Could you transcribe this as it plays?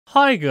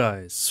Hi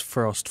guys,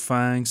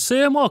 FrostFangs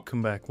here and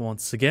welcome back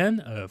once again,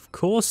 of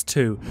course,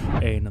 to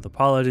another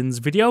Paladins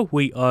video.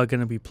 We are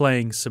going to be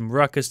playing some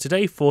Ruckus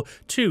today for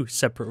two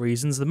separate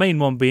reasons. The main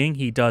one being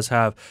he does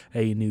have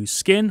a new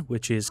skin,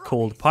 which is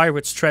called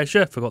Pirate's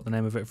Treasure. Forgot the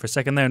name of it for a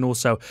second there. And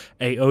also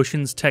a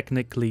Oceans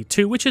Technically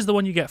 2, which is the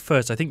one you get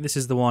first. I think this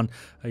is the one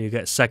you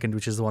get second,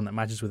 which is the one that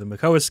matches with the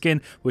Makoa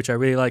skin, which I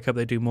really like. Hope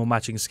they do more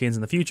matching skins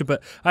in the future.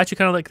 But I actually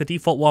kind of like the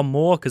default one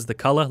more because the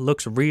color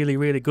looks really,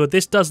 really good.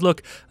 This does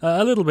look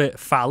a little bit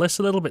phallus,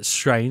 a little bit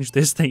strange,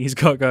 this thing he's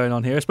got going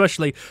on here,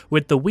 especially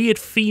with the weird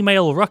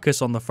female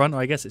Ruckus on the front. Or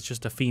I guess it's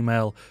just a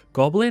female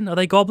goblin. Are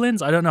they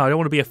goblins? I don't know. I don't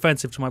want to be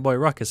offensive to my boy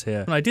Ruckus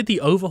here. And I did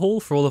the overhaul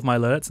for all of my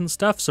alerts and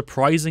stuff.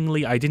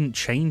 Surprisingly, I didn't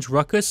change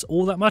Ruckus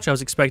all that much. I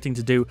was expecting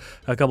to do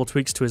a couple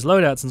tweaks to his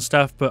loadouts and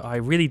stuff, but I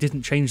really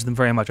didn't change them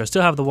very much. I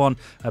still have the one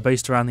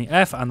based around the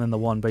F, and then the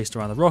one based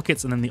around the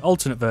rockets, and then the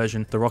alternate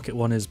version, the rocket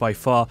one, is by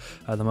far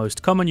the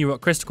most common. You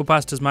got critical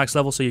past as max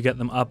level, so you get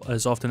them up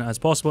as often as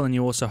possible, and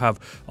you also have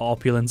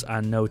opulence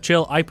and no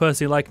chill. I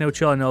personally like no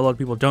chill. I know a lot of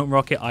people don't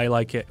rock it. I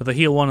like it. But the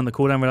heal one and the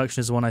cooldown reduction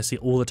is the one I see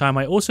all the time.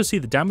 I also see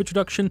the damage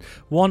reduction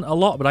one a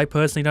lot, but I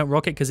personally don't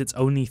rock it because it's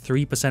only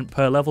 3%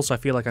 per level, so I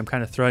feel like I'm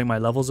kind of throwing my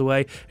levels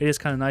away. It is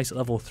kind of nice at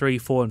level 3,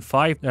 4, and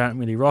 5. I don't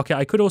really rock it.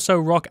 I could also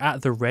rock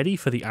at the ready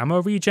for the ammo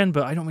regen,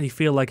 but I don't really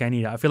feel like I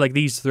need it. I feel like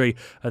these three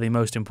are the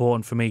most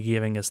important for me,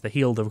 giving us the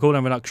heal, the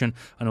cooldown reduction,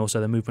 and also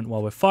the movement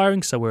while we're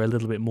firing, so we're a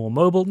little bit more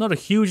mobile. Not a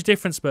huge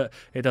difference, but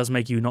it does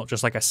make you not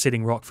just like a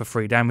sitting rock for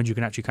free damage. You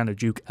can actually kind of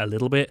juke a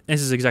little bit.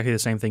 This is exactly the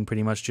same thing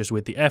pretty much, just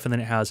with the F, and then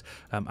it has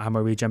ammo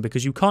regen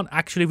because you can't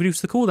actually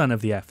reduce the cooldown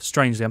of the F.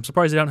 Strangely, I'm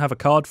surprised they don't have a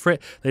card for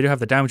it. They do have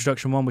the damage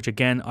reduction one, which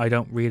again I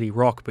don't really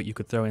rock, but you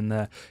could throw in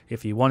there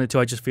if you wanted to.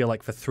 I just feel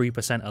like for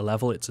 3% a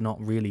level it's not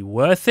really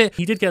worth it.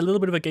 He did get a little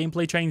bit of a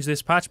gameplay change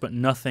this patch, but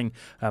nothing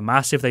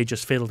massive. They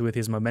just fiddled with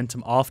his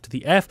momentum after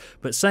the F.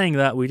 But saying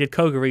that, we did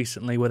Koga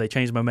recently where they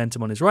changed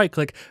momentum on his right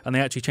click, and they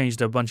actually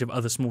changed a bunch of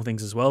other small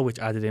things as well, which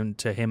added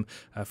into him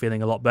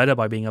feeling a lot better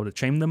by being able to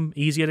chain them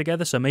easier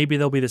together. So maybe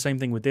there'll be the same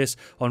thing with this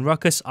on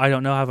Ruckus. I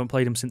don't know. I haven't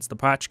played him since the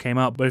patch came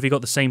out, but if he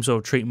got the same sort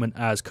of treatment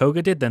as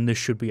Koga did, then this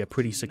should be a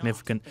pretty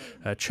significant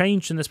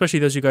change. And especially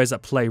those of you guys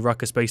that play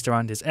Ruckus based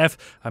around his F,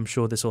 I'm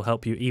sure this will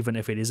help you even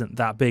if it isn't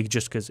that big,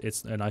 just because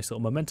it's a nice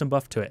little momentum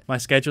buff to it. My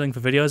scheduling for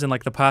videos in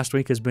like the past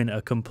week has been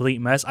a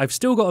complete mess. I've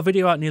still got a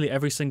video out nearly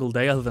every single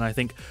day other than I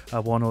think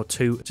one or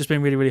two. It's just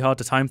been really, really hard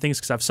to time things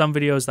because I have some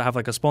videos that have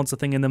like a sponsor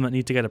thing in them that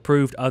need to get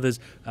approved, others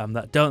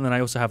that don't. And then I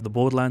also have the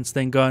Borderlands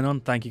thing going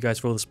on. Thank you guys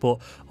for all the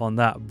support on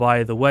that,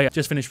 by the way. I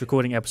just finished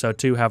recording episode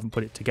 2, haven't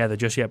put it together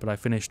just yet, but I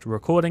finished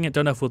recording it.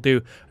 Don't know if we'll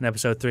do an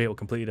episode 3. It will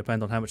completely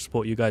depend on how much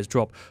support you guys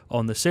drop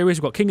on the series.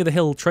 We've got King of the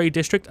Hill Trade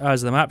District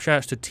as the map.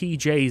 Shoutouts to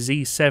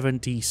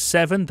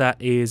TJZ77.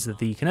 That is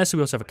the Kinessa.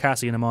 We also have a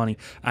Cassie, an Amani,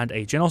 and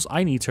a Genos.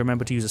 I need to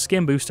remember to use a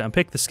skin booster and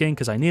pick the skin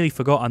because I nearly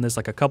forgot, and there's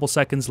like a couple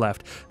seconds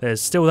left.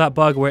 There's still that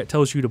bug where it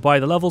tells you to buy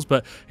the levels,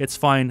 but it's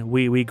fine.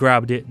 We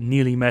grabbed it.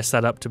 Nearly messed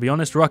that up, to be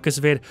honest. Ruckus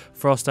vid,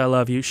 Frost, I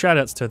love you.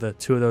 Shoutouts to the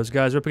two of those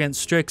guys. We're up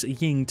against Strix,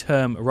 Ying,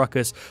 Term,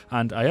 Ruckus,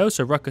 and IO.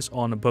 So Ruckus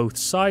on both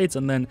sides,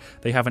 and then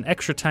they have an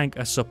extra tank,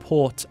 a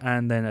support,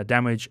 and then a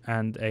damage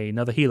and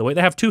another healer. Wait,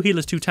 they have 2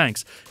 healers, 2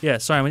 tanks. Yeah,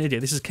 sorry, I'm an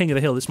idiot. This is King of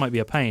the Hill. This might be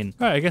a pain.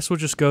 All right, I guess we'll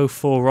just go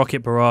for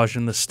Rocket Barrage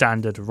and the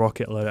standard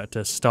rocket loadout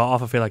to start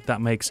off. I feel like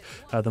that makes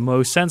the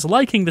most sense.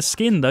 Liking the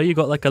skin, though. You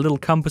got like a little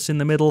compass in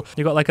the middle.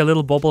 You got like a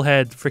little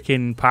bobblehead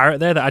freaking parrot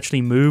there that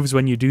actually moves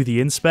when you do the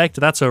inspect.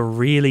 That's a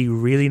really,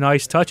 really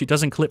nice touch. It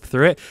doesn't clip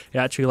through it. It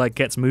actually like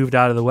gets moved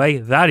out of the way.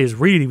 That is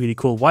really, really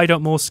cool. Why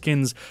don't more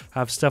skins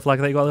have stuff like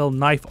that? You got a little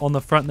knife on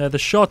the front there. The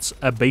shots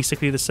are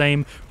basically the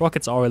same.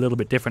 Rockets are a little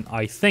bit different,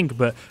 I think,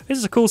 but this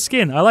is a cool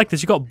skin. I like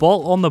this. You got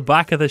Bolt on the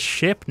back of the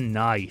ship.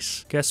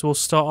 Nice. Guess we'll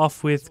start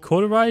off with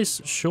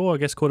Cauterize. Sure, I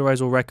guess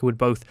Cauterize or Wrecker would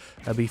both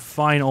be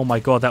fine. Oh my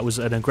god, that was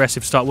an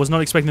aggressive start. Was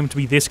not expecting them to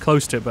be this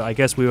close to it, but I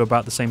guess we were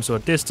about the same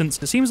sort of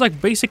distance. It seems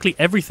like basically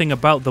everything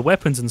about the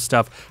weapons and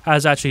stuff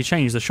has actually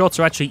changed. The shots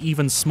are actually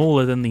even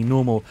smaller than the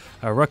normal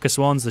Ruckus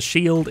ones. The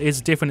shield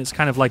is different. It's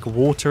kind of like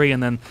watery,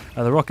 and then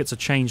the rockets are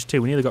changed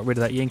too. We nearly got rid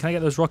of that Yin. Can I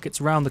get those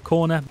rockets around the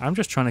corner? I'm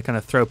just trying to kind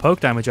of throw poke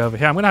damage over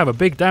here. I'm going to have a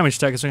big damage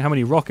stack considering how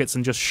many rockets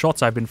and just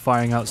shots I've been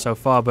firing out so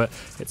far, but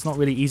it's not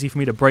really easy for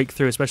me to break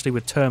through, especially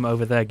with Term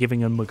over there,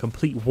 giving him a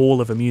complete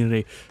wall of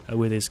immunity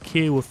with his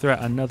Q. We'll throw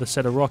out another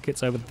set of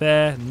rockets over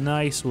there.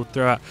 Nice. We'll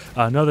throw out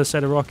another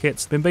set of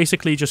rockets. Been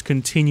basically just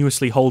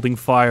continuously holding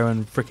fire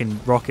and freaking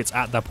rockets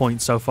at that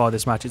point so far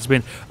this match. It's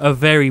been a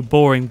very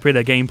boring bit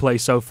of gameplay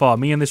so far.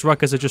 Me and this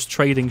Ruckus are just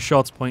trading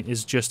shots. Point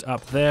is just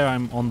up there.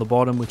 I'm on the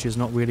bottom, which is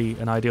not really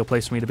an ideal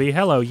place for me to be.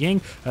 Hello,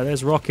 Ying.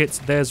 There's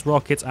rockets,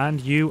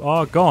 and you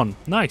are gone.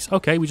 Nice.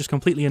 Okay, we just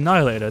completely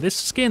annihilated her. This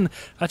skin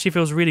actually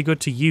feels really good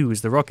to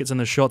use. The rockets and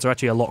the shots are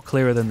actually a lot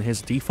clearer than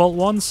his default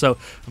ones, so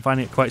I'm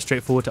finding it quite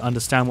straightforward to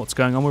understand what's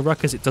going on with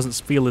Ruckus. It doesn't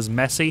feel as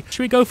messy.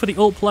 Should we go for the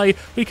ult play?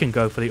 We can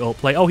go for the ult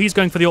play. Oh, he's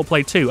going for the ult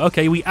play too.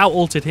 Okay, we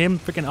out-ulted him.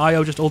 Freaking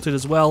IO just ulted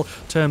as well.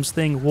 Term's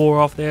thing wore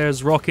off.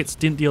 There's rockets.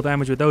 Didn't deal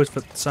damage with those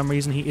for some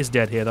reason. He is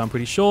dead here, though, I'm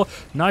pretty sure.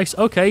 Nice.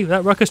 Okay,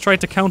 that Ruckus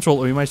tried to counter ult,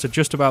 or he might us to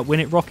just about win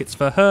it. Rockets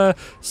for her.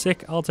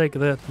 Sick. I'll take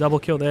the double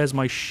kill. There's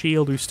my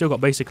shield. We've still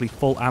got basically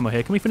full ammo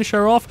here. Can we finish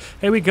her off?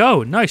 Here we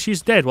go. Nice.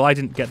 She's dead. Well, I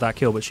didn't get that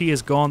kill, but she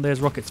is gone.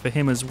 There's rockets for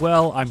him as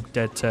well. I'm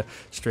dead to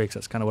streaks.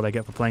 That's kind of what I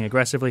get for playing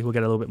aggressively. We'll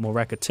get a little bit more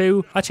Wrecker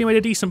too. Actually made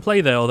a decent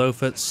play there, although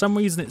for some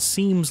reason it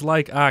seems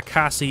like our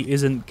Cassie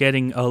isn't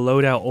getting a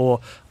loadout or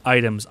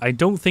items. I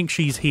don't think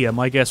she's here.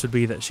 My guess would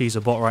be that she's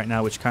a bot right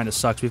now, which kind of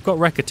sucks. We've got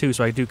Wrecker too,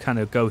 so I do kind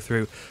of go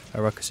through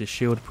Ruckus'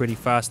 shield pretty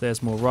fast.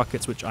 There's more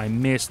rockets, which I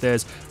missed.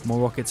 There's more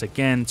rockets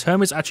again.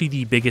 Term is actually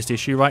the biggest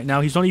issue right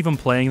now. He's not even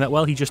playing that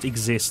well. He just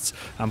exists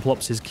and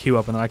plops his Q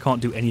up, and then I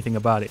can't do anything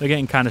about it. They're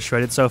getting kind of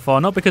shredded so far.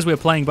 Not because we're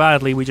playing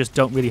badly. We just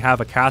don't really have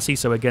a Cassie,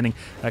 so we're getting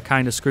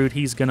kind of screwed.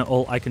 He's going to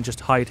ult. I can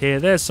just hide here.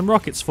 There's some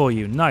rockets for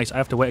you. Nice. I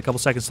have to wait a couple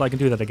seconds till I can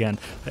do that again.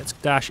 Let's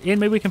dash in.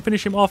 Maybe we can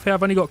finish him off here.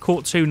 I've only got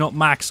Court 2, not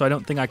Max, so I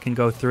don't think I can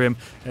go through him.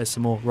 There's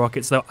some more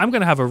rockets, though. I'm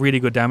going to have a really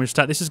good damage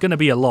stat. This is going to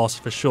be a loss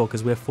for sure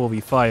because we're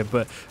 4v5,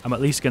 but I'm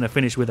at least going to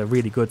finish with a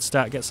really good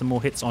stat. Get some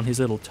more hits on his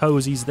little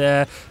toesies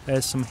there.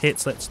 There's some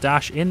hits. Let's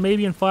dash in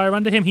maybe and fire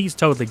under him. He's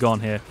totally gone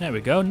here. There we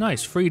go.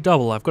 Nice. Free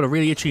double. I've got a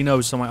really itchy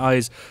nose, so my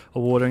eyes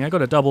are watering. I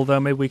got a double, though.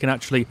 Maybe we can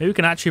actually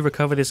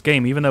recover this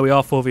game. Even though we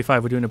are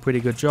 4v5, we're doing a pretty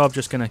good job.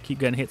 Just going to keep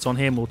getting hits on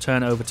him. We'll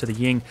turn over to the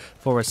Ying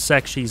for a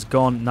sec. She's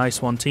gone. Nice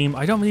one, team.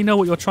 I don't really know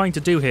what you're trying to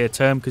do here,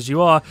 Term, because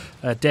you are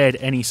dead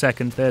any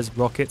second. There's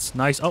rockets.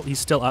 Nice. Oh, he's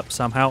still up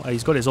somehow.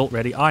 He's got his ult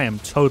ready. I am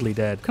totally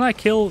dead. Can I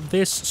kill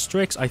this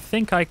Strix? I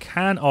think I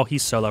can. Oh,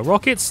 he's solo.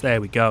 Rockets?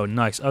 There we go.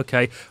 Nice.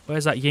 Okay.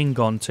 Where's that Ying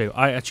gone to?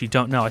 I actually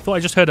don't know. I thought I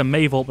just heard a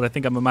Mave ult, but I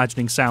think I'm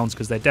imagining sounds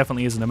because there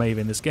definitely isn't a Mave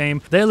in this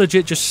game. They're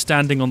legit just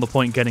standing on the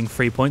point getting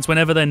 3 points.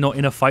 Whenever they're not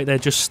in a fight, they're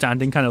just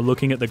standing kind of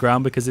looking at the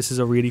ground because this is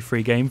a really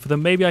free game for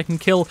them. Maybe I can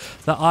kill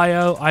the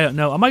IO. I don't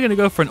know. Am I going to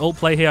go for an ult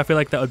play here? I feel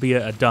like that would be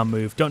a dumb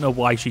move. Don't know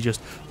why she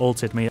just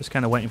ulted me. Just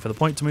kind of waiting for the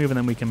point to move and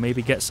then we can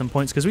maybe get some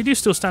points because we do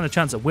still stand a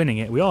chance at winning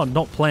it. We are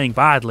not playing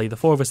badly. The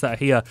four of us that are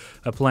here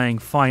are playing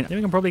fine. I think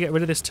we can probably get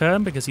rid of this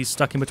Term because he's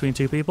stuck in between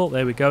two people.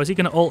 There we go. Is he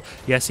going to ult?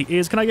 Yes, he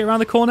is. Can I get around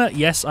the corner?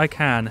 Yes, I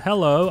can.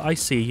 Hello, I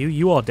see you.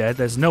 You are dead.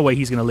 There's no way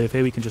he's going to live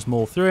here. We can just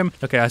maul through him.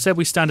 Okay, I said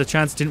we stand a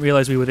chance. Didn't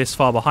realize we were this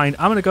far behind.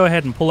 I'm going to go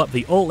ahead and pull up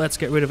the ult. Let's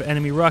get rid of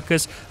enemy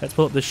Ruckus. Let's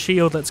pull up the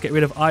shield. Let's get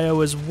rid of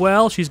Io as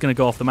well. She's going to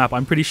go off the map,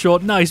 I'm pretty sure.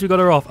 Nice, we got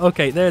her off.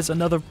 Okay, there's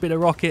another bit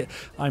of rocket.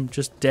 I'm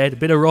just dead. A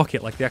bit of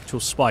rocket, like the actual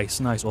spice.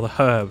 Nice. Or the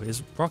herb.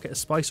 Is rocket a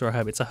spice or a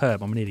herb? It's a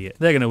herb. I'm an idiot.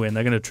 They're going to win.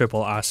 They're going to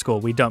triple our score.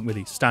 We don't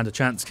really stand a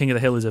chance. King of the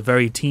Hill is a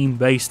very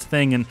team-based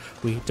thing, and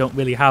we don't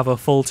really have a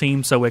full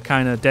team, so we're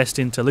kind of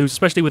destined to lose,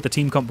 especially with the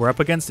team comp we're up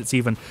against. It's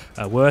even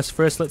worse.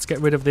 First, let's get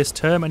rid of this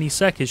Term any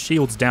sec. His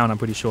shield's down, I'm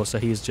pretty sure, so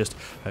he's just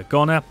a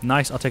goner.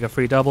 Nice. I'll take a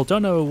free double.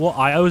 Don't know what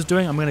IO's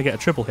doing. I'm going to get a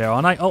triple here,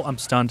 aren't I? Oh, I'm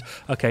stunned.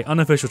 Okay,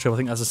 unofficial triple. I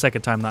think that's the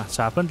second time that's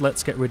happened.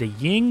 Let's get rid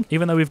of Ying.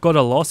 Even though we've got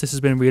a loss, this has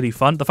been really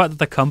fun. The fact that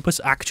the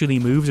compass actually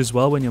moves as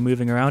well when you're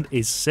moving around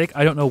is sick.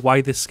 I don't know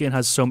why this skin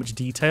has so much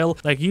detail.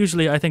 Like,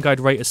 usually I think I'd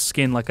rate a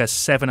skin like a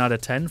 7 out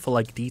of 10 for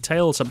like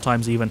detail,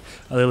 sometimes even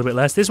a little bit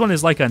less. This one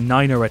is like a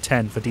 9 or a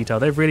 10 for detail.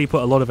 They've really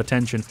put a lot of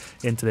attention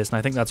into this, and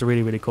I think that's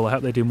really, really cool. I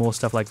hope they do more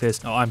stuff like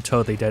this. Oh, I'm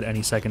totally dead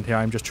any second here.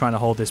 I'm just trying to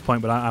hold this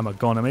point, but I'm a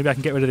goner. Maybe I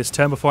can get rid of this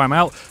Term before I'm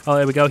out. Oh,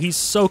 there we go. He's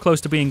so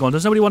close to being gone.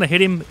 Does nobody want to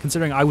hit him?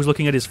 Considering I was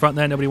looking at his front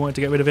there, nobody wanted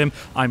to get rid of him.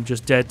 I'm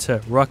just dead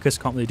to Ruckus.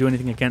 Can't really do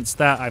anything against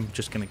that. I'm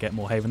just going to get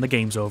more Haven. The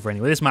game's over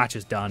anyway. This match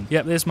is done.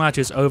 Yep, this match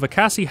is over.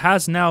 Cassie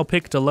has now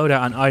picked a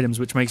loadout and items,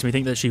 which makes me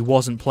think that she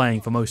wasn't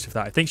playing for most of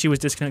that. I think she was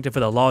disconnected for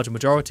the large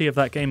majority of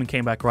that game and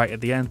came back right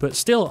at the end. But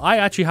still, I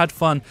actually had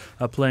fun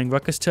playing.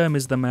 Ruckus. Term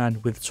is the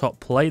man with top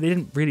play. They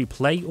didn't really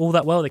play all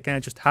that well. They kind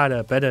of just had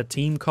a better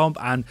team comp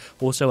and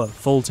also a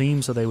full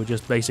team, so they were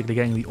just basically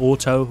getting the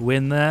auto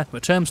win there.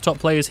 But Term's top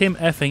play is him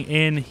effing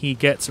in. He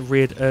gets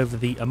rid of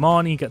the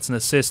Amani, gets an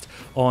assist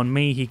on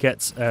me. He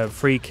gets a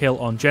free kill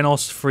on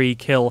Genos, free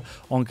kill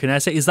on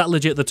Kinessa. Is that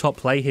legit the top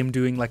play? Him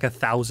doing like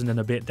 1,000 and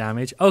a bit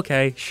damage?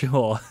 Okay,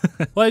 sure.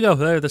 There you go.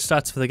 There are the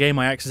stats for the game.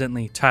 I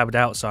accidentally tabbed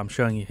out, so I'm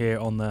showing you here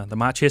on the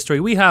match history.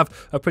 We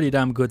have a pretty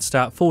damn good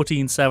stat.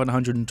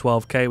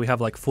 14,712k. We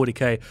have like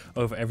 40k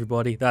over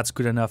everybody. That's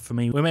good enough for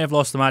me. We may have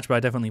lost the match, but I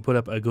definitely put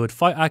up a good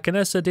fight.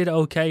 Kinessa did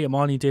okay.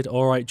 Amani did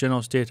alright.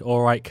 Genos did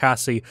alright.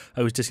 Cassie,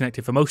 I was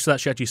disconnected for most of that.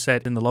 She actually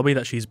said in the lobby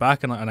that she's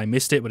back, and I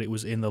missed it, but it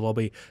was in the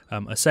lobby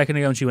a second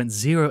ago, and she went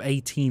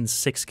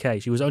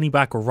 0-18-6k. She was only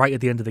back right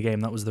at the end of the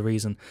game. That was the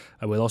reason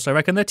we lost. I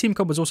reckon their team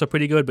comp was also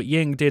pretty good, but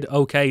Ying did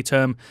okay.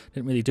 Term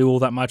didn't really do all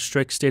that much.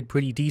 Strix did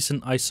pretty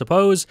decent, I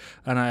suppose,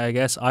 and I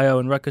guess Io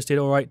and Ruckus did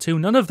alright too.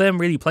 None of them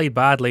really played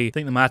badly. I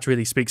think the match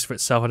really speaks for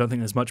itself. I don't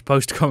think there's much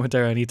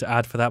post-commentary I need to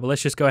add for that, but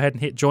let's just go ahead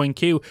and hit join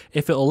queue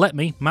if it'll let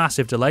me.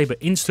 Massive delay, but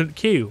instant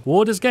queue.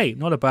 Warder's Gate,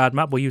 not a bad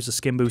map. We'll use the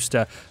skin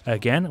booster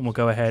again, and we'll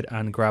go ahead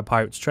and grab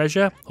Pirate's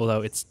Treasure,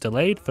 although it's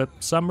delayed for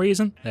some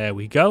reason. There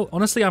we go.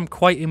 Honestly, I'm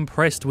quite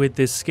impressed with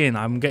this skin.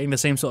 I'm getting the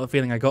same sort of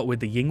feeling I got with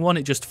the Ying one.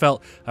 It just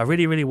felt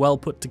really, really well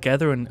put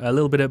together and a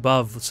little bit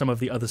above some of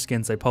the other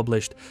skins they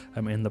published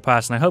in the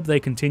past, and I hope they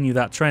continue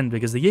that trend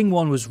because the Ying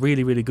one was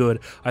really, really good.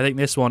 I think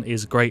this one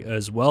is great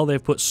as well.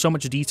 They've put so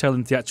much detail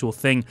into the actual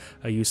thing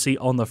you see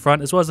on the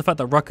front, as well as the fact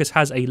that Ruckus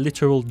has a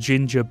literal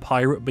ginger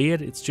pirate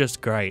beard. It's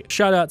just great.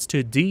 Shoutouts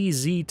to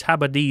DZ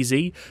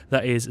Tabadizi,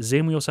 that is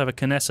Zin. We also have a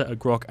Kinessa, a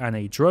Grok, and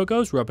a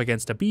Drogos. We're up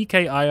against a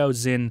BK, Io,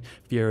 Zin,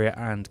 Furia,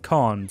 and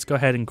Khan. Let's go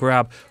ahead and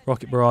grab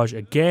Rocket Barrage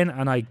again,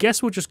 and I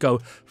guess we'll just go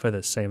for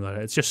the same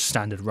loader. It's just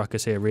standard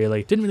Ruckus here,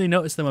 really. Didn't really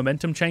notice the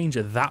momentum change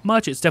that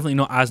much. It's definitely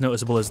not as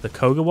noticeable as the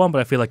Koga one, but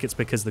I feel like it's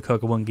because the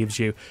Koga one gives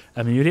you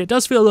immunity. It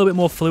does feel a little bit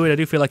more fluid. I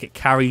do feel like it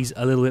carries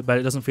a little bit better.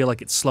 It doesn't feel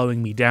like it's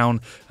slowing me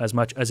down as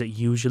much as it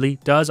usually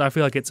does. I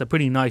feel like it's a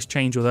pretty nice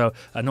change, although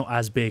not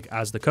as big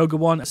as the Koga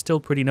one. It's still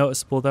pretty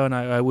noticeable though, and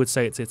I would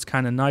say it's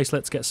kind of nice.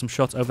 Let's get some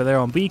shots over there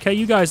on BK.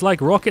 You guys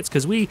like rockets?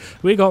 Because we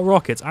got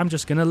rockets. I'm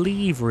just gonna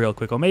leave real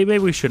quick, or maybe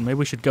we shouldn't. Maybe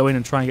we should go in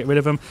and try and get rid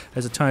of him.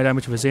 There's a ton of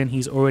damage of his in.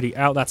 He's already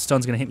out. That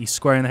stun's gonna hit me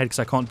square in the head because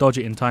I can't dodge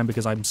it in time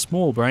because I'm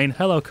small brain.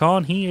 Hello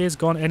Khan, he is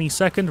gone any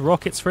second.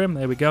 Rockets for him.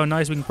 There we go.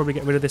 Nice. We can probably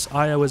get rid of this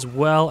Io as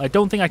well. I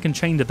don't think I can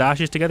chain the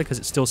dashes together because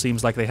it still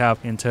seems like they have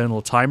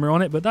internal timer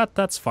on it, but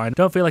that's fine.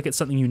 Don't feel like it's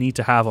something you need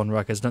to have on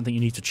Ruckus. Don't think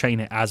you need to chain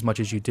it as much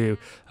as you do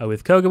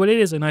with Koga, but it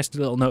is a nice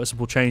little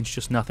noticeable change,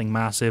 just nothing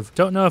massive.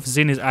 Don't know if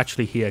Zin is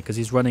actually here because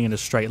he's running in a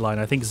straight line.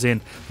 I think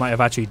Zin might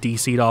have actually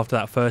DC'd after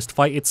that first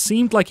fight. It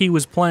seemed like he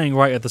was playing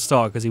right at the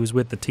start because he was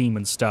with the team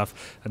and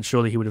stuff, and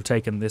surely he would have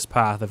taken this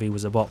path if he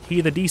was a bot. He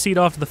either DC'd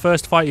after the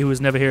first fight, he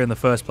was never here in the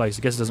first place.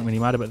 I guess it doesn't really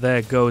matter, but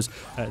there goes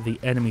the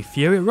enemy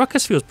Fury.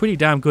 Ruckus feels pretty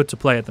damn good to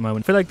play at the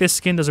moment. I feel like this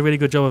skin does a really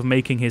good job of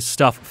making his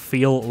stuff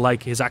feel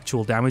like his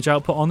actual damage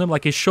output on them.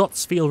 Like his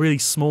shots feel really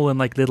small and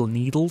like little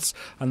needles,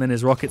 and then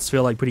his rockets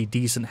feel like pretty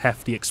decent,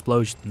 hefty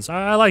explosions.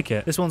 I like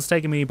it. This one's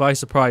taken me by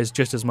surprise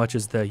just as much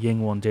as the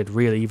Ying one did,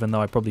 really, even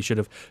though I probably should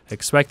have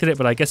expected it,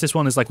 but I guess this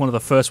one is like one of the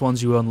first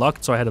ones you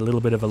unlocked, so I had a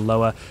little bit of a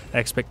lower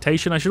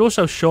expectation. I should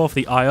also show off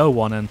the IO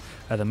one and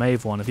the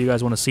Maeve one. If you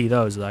guys want to see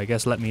those, I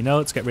guess let me know.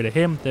 Let's get rid of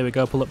him. There we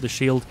go. Pull up the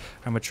shield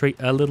and retreat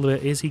a little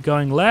bit. Is he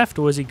going left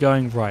or is he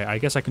going right? I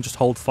guess I can just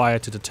hold fire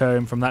to deter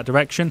him from that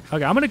direction.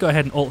 Okay, I'm going to go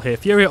ahead and ult here.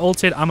 Furia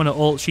ulted. I'm going to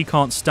ult. She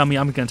can't stun me.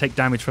 I'm going to take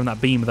damage from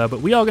that beam though,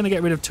 but we are going to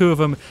get rid of two of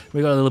them.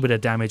 We got a little bit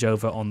of damage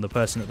over on the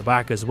person at the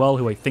back as well,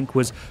 who I think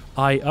was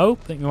IO.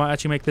 I think we might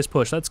actually make this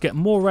push. Let's get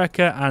more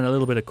Wrecker and a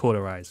little bit of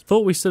Cauterize.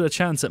 Thought we stood a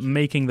chance at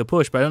making the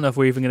push, but I don't know if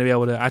we're even going to be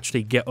able to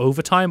actually get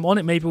overtime on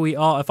it. Maybe we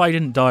are. If I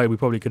didn't die, we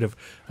probably could have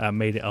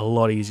made it a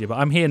lot easier, but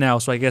I'm here now,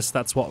 so I guess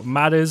that's what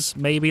matters.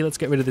 Maybe. Let's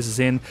get rid of this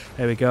Zin.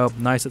 There we go.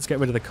 Nice. Let's get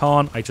rid of the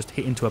Khan. I just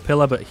hit into a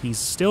pillar, but he's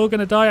still going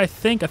to die, I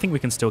think. I think we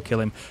can still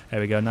kill him. There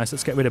we go. Nice.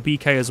 Let's get rid of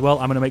BK as well.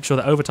 I'm going to make sure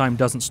that overtime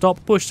doesn't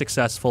stop. Push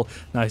successful.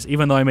 Nice.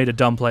 Even though I made a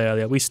dumb play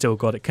earlier, we still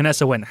got it.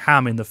 Kinessa went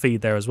ham in the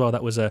feed there as well.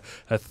 That was a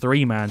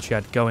three-man she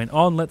had going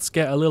on. Let's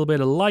get a little bit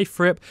of life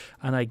rip,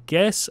 and I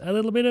guess a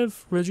little bit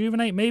of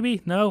rejuvenate,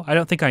 maybe? No, I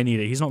don't think I need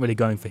it. He's not really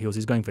going for heals.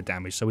 He's going for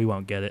damage, so we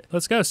won't get it.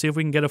 Let's go. See if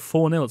we can get a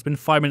 4-0. It's been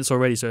 5 minutes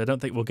already, so I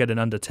don't think we'll get in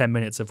under 10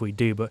 minutes if we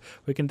do, but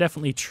we can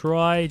definitely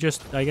try.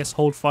 Just, I guess,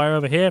 hold fire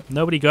over here.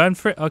 Nobody going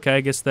for it? Okay,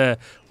 I guess they're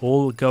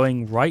all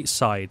going right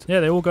side. Yeah,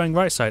 they're all going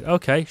right side.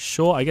 Okay,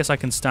 sure. I guess I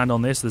can stand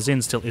on this. The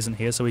Zin still isn't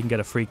here, so we can get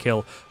a free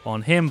kill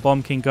on him.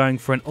 Bomb King going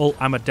for an ult.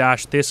 I'm a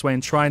dash this way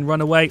and try and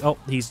run away. Oh,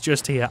 he's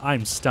just here.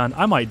 I'm stunned.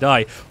 I might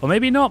die. Or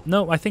maybe not.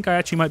 No, I think I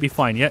actually might be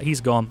fine. Yeah,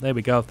 he's gone. There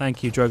we go.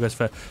 Thank you, Drogos,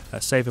 for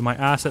saving my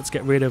ass. Let's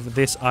get rid of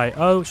this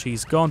IO.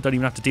 She's gone. Don't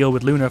even have to deal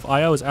with Luna if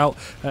IO is out.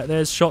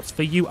 There's shots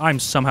for you. I'm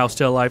somehow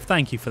still alive.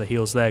 Thank you for the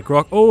heals there,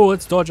 Grok. Oh,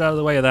 let's dodge out of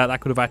the way of that.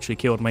 That could have actually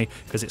killed me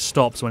because it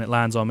stops when it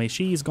lands on me.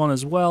 She's gone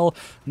as well.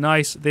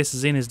 Nice. This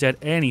Zin is dead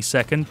any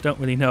second. Don't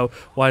really know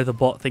why the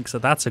bot thinks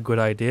that that's a good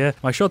idea.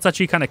 My shot's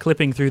actually kind of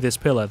clipping through this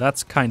pillar.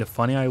 That's kind of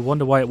funny. I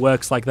wonder why it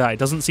works like that. It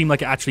doesn't seem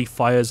like it actually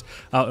fires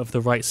out of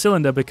the right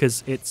cylinder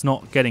because it's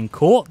not getting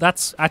caught.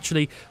 That's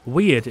actually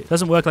weird. It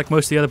doesn't work like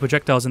most of the other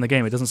projectiles in the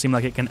game. It doesn't seem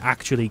like it can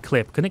actually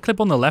clip. Can it clip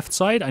on the left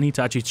side? I need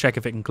to actually check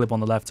if it can clip on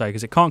the left side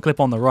because it can't clip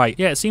on the right.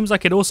 Yeah, it seems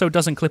like it also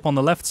doesn't clip on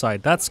the left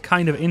side. That's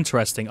kind of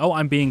interesting. Oh,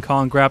 I'm being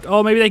Khan grabbed.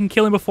 Oh, maybe they can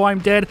kill him before I'm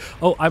dead.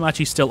 Oh, I'm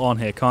actually still on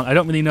here, Khan. I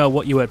don't really know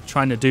what you were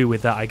trying to do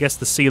with that. I guess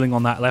the ceiling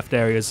on that left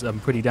area is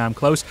pretty damn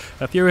close.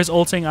 Furia's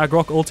ulting.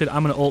 Grok ulted.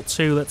 I'm going to ult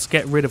too. Let's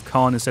get rid of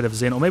Khan instead of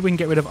Zin. Or maybe we can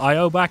get rid of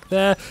IO back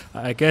there.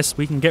 I guess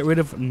we can get rid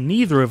of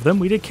neither of them.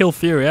 We did kill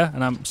Furia,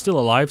 and I'm still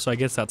alive, so I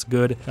guess that's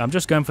good. I'm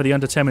just going for the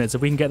under 10 minutes.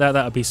 If we can get that,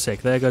 that would be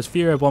sick. There goes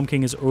Furia. Bomb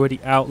King is already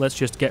out. Let's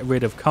just get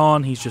rid of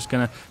Khan. He's just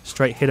going to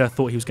straight hit her.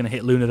 Thought he was going to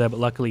hit Luna there, but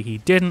luckily he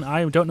didn't.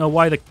 I don't know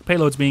why the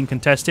payload's being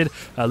contested.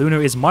 Luna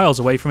is miles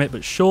away from it,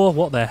 but sure.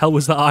 What the hell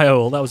was the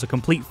IO? That was a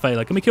complete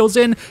failure. Can we kill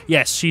Zin?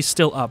 Yes, she's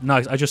still up.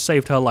 Nice. I just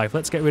saved her life.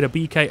 Let's get rid of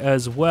BK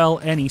as well.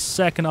 Any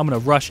second, I'm going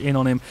to rush in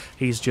on him.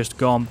 He's just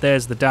gone.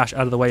 There's the dash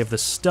out of the way of the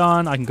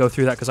stun. I can go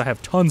through that because I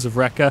have tons of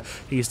Wrecker.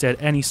 He's dead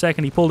any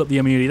second. He pulled up the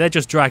immunity. They're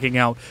just dragging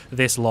out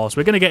this loss.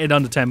 We're going to get it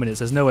under 10 minutes.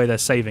 There's no way they're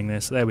saving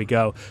this. There we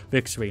go.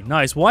 Victory.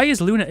 Nice. Why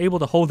is Luna able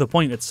to hold the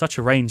point at such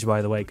a range,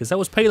 by the way? Because that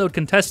was payload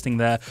contesting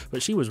there,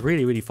 but she was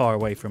really, really far far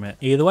away from it.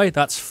 Either way,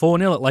 that's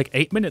 4-0 at like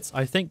 8 minutes.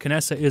 I think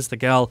Knessa is the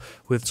gal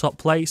with top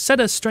play. Set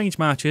of strange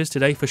matches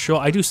today for sure.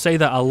 I do say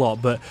that a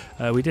lot, but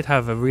we did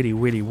have a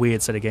really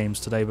weird set of games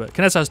today. But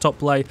Knessa has top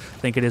play. I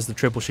think it is the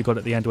triple she got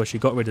at the end where she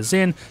got rid of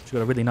Xin. She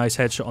got a really nice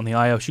headshot on the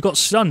IO. She got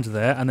stunned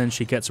there, and then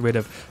she gets rid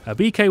of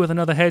BK with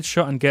another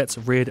headshot and gets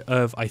rid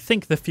of, I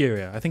think, the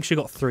Furia. I think she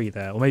got 3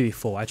 there, or maybe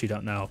 4. I actually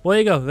don't know. Well, there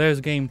you go.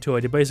 There's game 2. I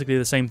did basically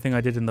the same thing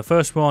I did in the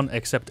first one,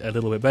 except a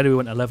little bit better. We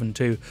went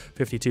 11-2,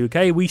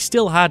 52k. We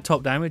still had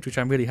top damage, which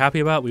I'm really happy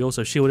about. We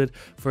also shielded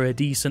for a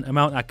decent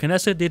amount.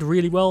 Knessa did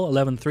really well,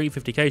 11-3,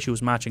 50k. She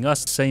was matching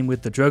us. Same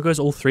with the Druggers.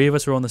 All 3 of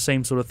us were on the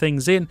same sort of thing.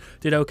 Xin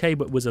did okay,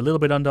 but was a little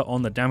bit under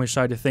on the damage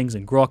side of things,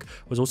 and Grok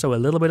was also a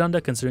little bit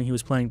under, considering he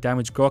was playing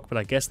damage Grok, but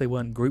I guess they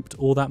weren't grouped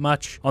all that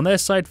much. On their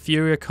side,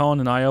 Furia, Khan,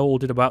 and IO all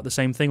did about the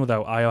same thing,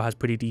 although IO has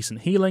pretty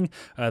decent healing.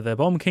 The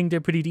Bomb King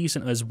did pretty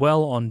decent as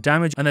well on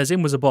damage, and their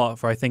Xin was a bot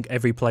for I think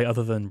every play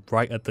other than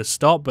right at the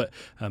start, but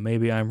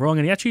maybe I'm wrong,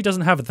 and he actually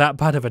doesn't have that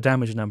bad of a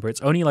damage number.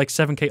 It's only like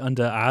 7k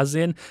under as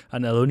Xin,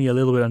 and only a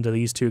little bit under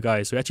these 2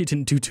 guys, so he actually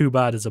didn't do too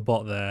bad as a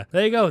bot there.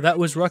 There you go, that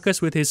was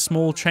Ruckus with his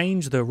small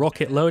change, the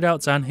rocket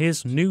loadouts, and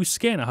his new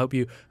skin. I hope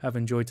you have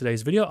enjoyed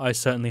today's video. I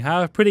certainly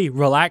have. Pretty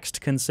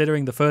relaxed,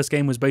 considering the first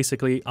game was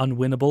basically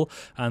unwinnable,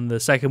 and the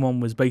second one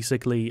was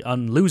basically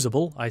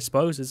unlosable, I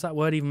suppose. Does that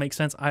word even make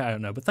sense? I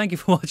don't know, but thank you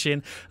for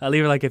watching.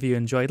 Leave a like if you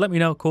enjoyed. Let me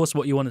know, of course,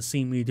 what you want to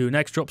see me do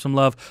next. Drop some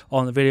love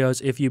on the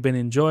videos if you've been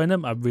enjoying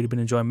them. I've really been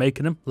enjoying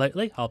making them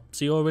lately. I'll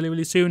see you all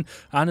really soon.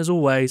 And as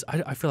always,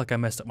 I feel like I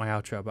messed up my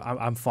outro, but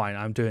I'm fine.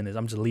 I'm doing this.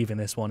 I'm just leaving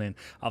this one in.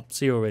 I'll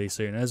see you all really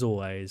soon. As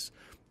always,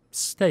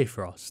 stay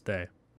frosty.